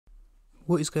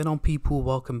What is going on, people?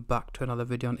 Welcome back to another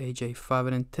video on AJ5,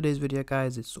 and in today's video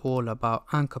guys, it's all about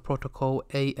Anchor Protocol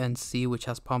ANC, which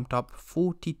has pumped up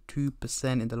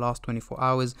 42% in the last 24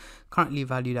 hours, currently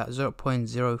valued at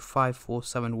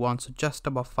 0.05471, so just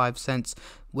above 5 cents.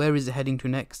 Where is it heading to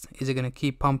next? Is it going to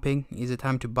keep pumping? Is it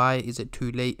time to buy? Is it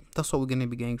too late? That's what we're going to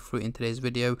be going through in today's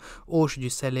video. Or should you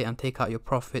sell it and take out your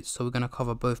profits? So we're going to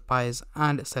cover both buyers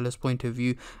and sellers point of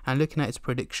view and looking at its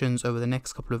predictions over the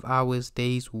next couple of hours,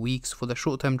 days, weeks for the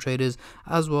short-term traders,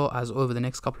 as well as over the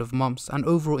next couple of months and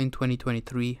overall in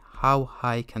 2023. How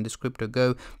high can this crypto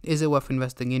go? Is it worth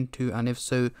investing into? And if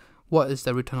so, what is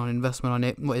the return on investment on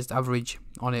it? What is the average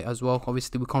on it as well?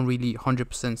 Obviously, we can't really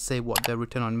 100% say what the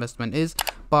return on investment is,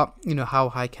 but you know, how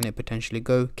high can it potentially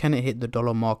go? Can it hit the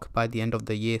dollar mark by the end of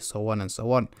the year? So on and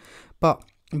so on. But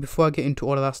before I get into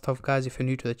all of that stuff, guys, if you're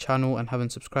new to the channel and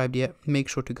haven't subscribed yet, make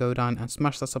sure to go down and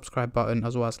smash that subscribe button,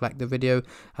 as well as like the video,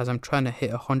 as I'm trying to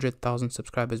hit 100,000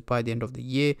 subscribers by the end of the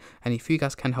year. And if you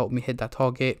guys can help me hit that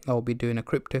target, I'll be doing a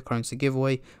cryptocurrency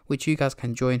giveaway, which you guys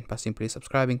can join by simply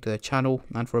subscribing to the channel.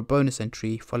 And for a bonus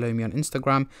entry, follow me on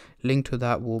Instagram. Link to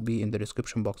that will be in the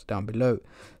description box down below.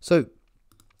 So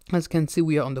as you can see,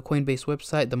 we are on the Coinbase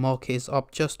website. The market is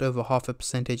up just over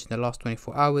 0.5% in the last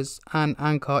 24 hours, and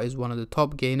Anchor is one of the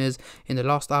top gainers. In the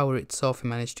last hour itself, it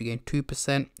managed to gain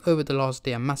 2%. Over the last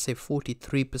day, a massive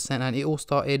 43%, and it all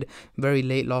started very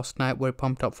late last night, where it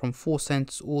pumped up from 4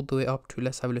 cents all the way up to,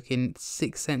 let's have a look, in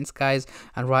 6 cents, guys,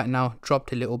 and right now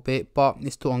dropped a little bit, but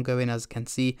it's still ongoing, as you can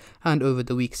see. And over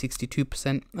the week,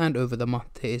 62%, and over the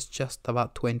month, it is just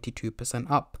about 22%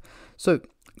 up. So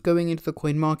going into the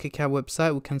CoinMarketCap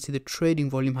website, we can see the trading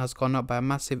volume has gone up by a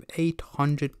massive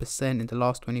 800% in the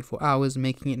last 24 hours,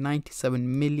 making it $97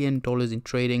 million in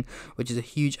trading, which is a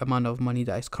huge amount of money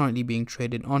that is currently being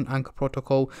traded on Anchor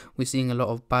Protocol. We're seeing a lot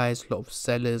of buyers, a lot of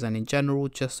sellers, and in general,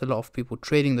 just a lot of people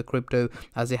trading the crypto,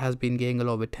 as it has been getting a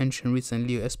lot of attention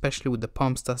recently, especially with the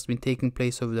pumps that's been taking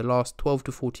place over the last 12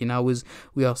 to 14 hours.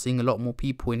 We are seeing a lot more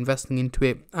people investing into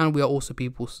it, and we are also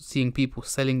seeing people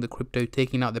selling the crypto,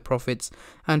 taking out their profits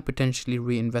and potentially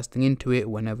reinvesting into it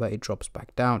whenever it drops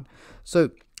back down.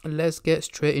 So let's get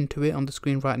straight into it. On the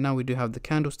screen right now, we do have the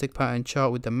candlestick pattern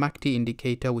chart with the MACD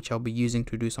indicator, which I'll be using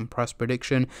to do some price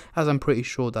prediction, as I'm pretty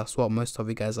sure that's what most of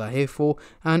you guys are here for.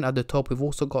 And at the top, we've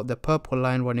also got the purple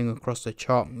line running across the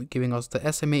chart, giving us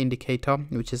the SMA indicator,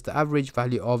 which is the average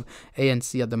value of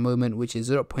ANC at the moment, which is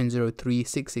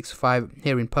 0.03665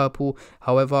 here in purple.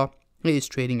 However, it is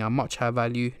trading at much higher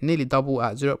value, nearly double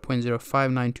at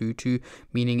 0.05922,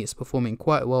 meaning it's performing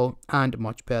quite well and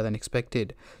much better than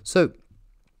expected. So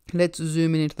let's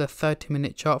zoom in into the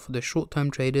 30-minute chart for the short-term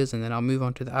traders, and then I'll move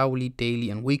on to the hourly, daily,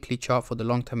 and weekly chart for the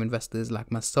long-term investors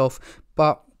like myself.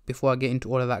 But before I get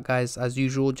into all of that, guys, as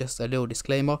usual, just a little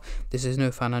disclaimer: this is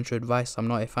no financial advice. I'm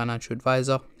not a financial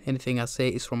advisor. Anything I say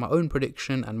is from my own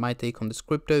prediction and my take on this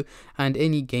crypto, and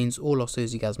any gains or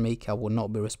losses you guys make, I will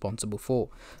not be responsible for.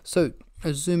 So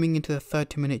zooming into the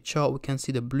 30-minute chart, we can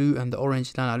see the blue and the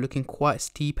orange line are looking quite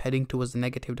steep, heading towards the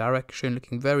negative direction,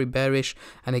 looking very bearish.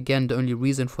 And again, the only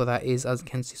reason for that is, as you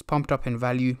can see, it's pumped up in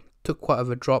value, took quite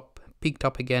of a drop, peaked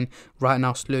up again, right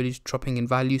now slowly dropping in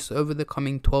value. So over the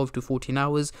coming 12 to 14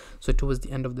 hours, so towards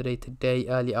the end of the day today,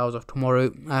 early hours of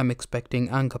tomorrow, I'm expecting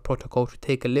Anchor Protocol to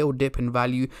take a little dip in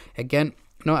value again.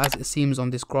 Not as it seems on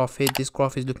this graph here. This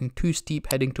graph is looking too steep,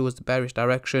 heading towards the bearish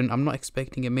direction. I'm not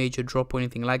expecting a major drop or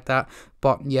anything like that,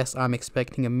 but yes, I'm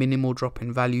expecting a minimal drop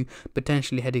in value,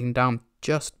 potentially heading down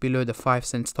just below the 5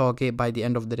 cents target by the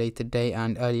end of the day today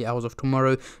and early hours of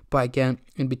tomorrow. But again,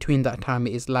 in between that time,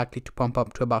 it is likely to pump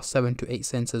up to about 7 to 8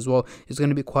 cents as well. It's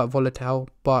going to be quite volatile,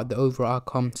 but the overall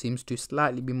outcome seems to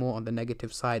slightly be more on the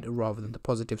negative side rather than the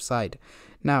positive side.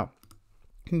 Now,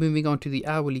 moving on to the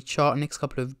hourly chart, next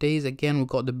couple of days, again, we've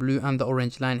got the blue and the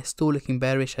orange line. It's still looking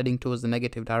bearish, heading towards the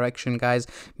negative direction, guys,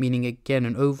 meaning again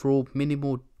an overall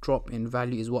minimal drop in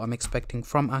value is what I'm expecting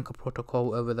from Anchor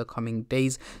Protocol over the coming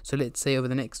days. So let's say over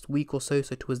the next week or so,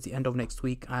 so towards the end of next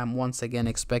week, I am once again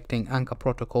expecting Anchor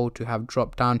Protocol to have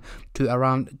dropped down to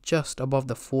around just above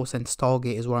the 4 cents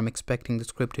target is what I'm expecting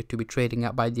this crypto to be trading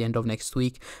at by the end of next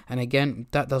week. And again,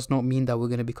 that does not mean that we're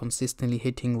going to be consistently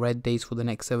hitting red days for the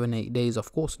next 7-8 days.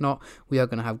 Of course not. We are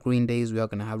going to have green days, we are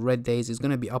going to have red days. It's going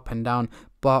to be up and down,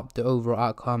 but the overall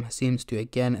outcome seems to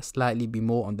again slightly be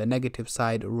more on the negative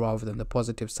side rather than the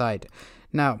positive side.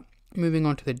 Now, moving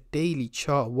on to the daily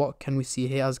chart, what can we see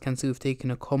here? As you can see, we've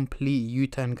taken a complete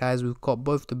U-turn, guys. We've got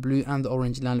both the blue and the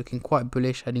orange line looking quite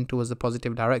bullish, heading towards the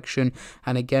positive direction.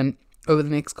 And again, over the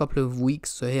next couple of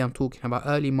weeks. So here I'm talking about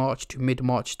early March to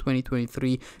mid-March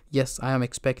 2023. Yes, I am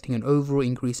expecting an overall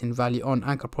increase in value on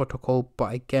Anchor Protocol,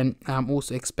 but again, I'm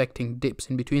also expecting dips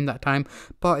in between that time.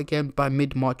 But again, by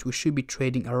mid-March, we should be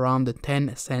trading around the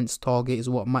 10 cents target is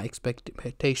what my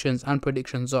expectations and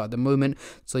predictions are at the moment.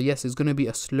 So yes, it's going to be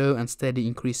a slow and steady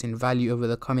increase in value over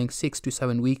the coming 6 to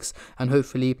 7 weeks, and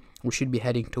hopefully we should be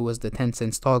heading towards the 10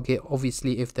 cents target.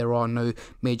 Obviously, if there are no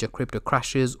major crypto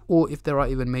crashes, or if there are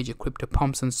even major crypto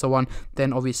pumps and so on,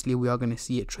 then obviously we are going to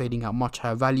see it trading at much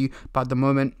higher value. But at the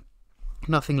moment,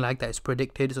 nothing like that is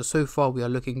predicted. So far we are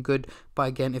looking good. But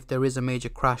again, if there is a major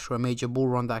crash or a major bull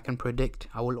run that I can predict,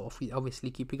 I will obviously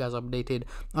keep you guys updated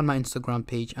on my Instagram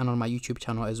page and on my YouTube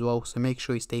channel as well. So make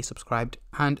sure you stay subscribed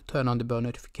and turn on the bell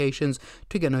notifications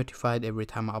to get notified every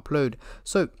time I upload.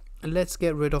 So let's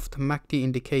get rid of the MACD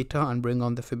indicator and bring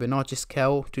on the Fibonacci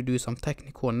scale to do some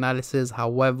technical analysis.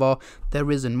 However, there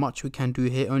isn't much we can do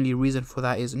here. Only reason for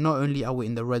that is not only are we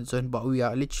in the red zone, but we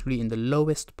are literally in the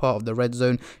lowest part of the red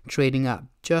zone, trading at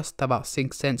just about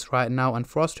 6 cents right now. And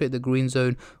for us to hit the green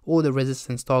zone or the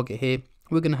resistance target here,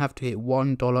 we're going to have to hit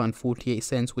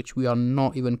 $1.48, which we are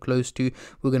not even close to.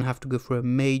 We're going to have to go for a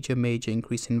major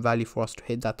increase in value for us to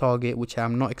hit that target, which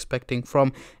I'm not expecting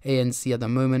from ANC at the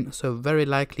moment. So very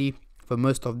likely for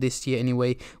most of this year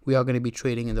anyway, we are going to be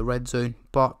trading in the red zone.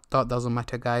 But that doesn't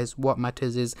matter, guys. What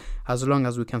matters is as long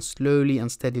as we can slowly and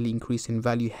steadily increase in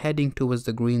value heading towards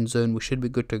the green zone, we should be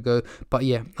good to go. But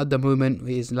yeah, at the moment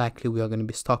it is likely we are going to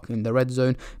be stuck in the red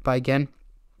zone. But again,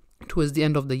 towards the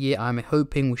end of the year, I'm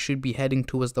hoping we should be heading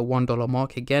towards the $1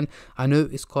 mark again. I know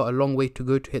it's got a long way to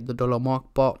go to hit the dollar mark,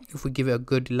 but if we give it a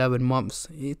good 11 months,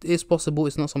 it is possible.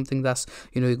 It's not something that's,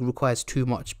 you know, it requires too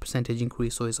much percentage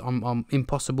increase, so it's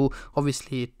impossible.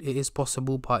 Obviously it is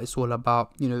possible, but it's all about,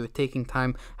 you know, taking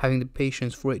time, having the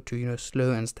patience for it to, you know,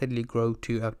 slow and steadily grow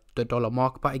to the dollar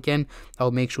mark. But again,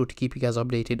 I'll make sure to keep you guys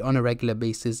updated on a regular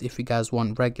basis. If you guys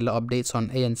want regular updates on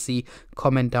ANC,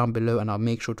 comment down below and I'll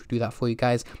make sure to do that for you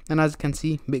guys. And as you can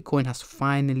see, Bitcoin has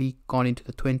finally gone into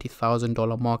the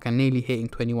 $20,000 mark and nearly hitting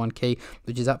 21k,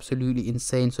 which is absolutely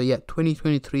insane. So yeah,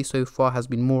 2023 so far has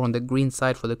been more on the green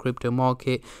side for the crypto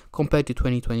market compared to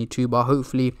 2022, but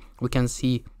hopefully we can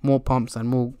see more pumps and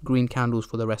more green candles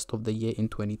for the rest of the year in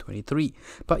 2023.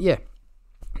 But yeah,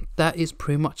 that is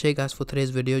pretty much it, guys, for today's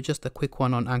video. Just a quick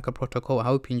one on Anchor Protocol. I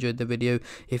hope you enjoyed the video.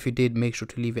 If you did, make sure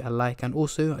to leave it a like. And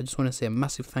also, I just want to say a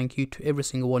massive thank you to every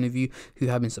single one of you who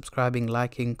have been subscribing,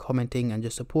 liking, commenting, and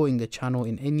just supporting the channel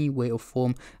in any way or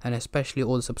form. And especially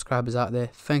all the subscribers out there.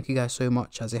 Thank you guys so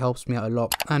much, as it helps me out a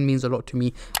lot and means a lot to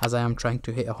me, as I am trying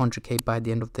to hit 100k by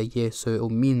the end of the year. So it will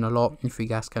mean a lot if you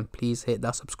guys can please hit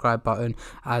that subscribe button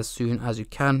as soon as you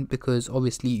can, because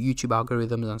obviously YouTube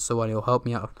algorithms and so on, it will help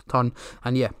me out a ton.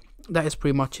 And yeah, that is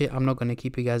pretty much it. I'm not going to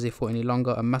keep you guys here for any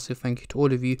longer. A massive thank you to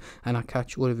all of you, and I'll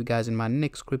catch all of you guys in my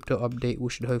next crypto update,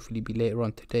 which should hopefully be later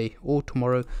on today or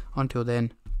tomorrow. Until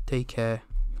then, take care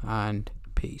and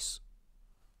peace.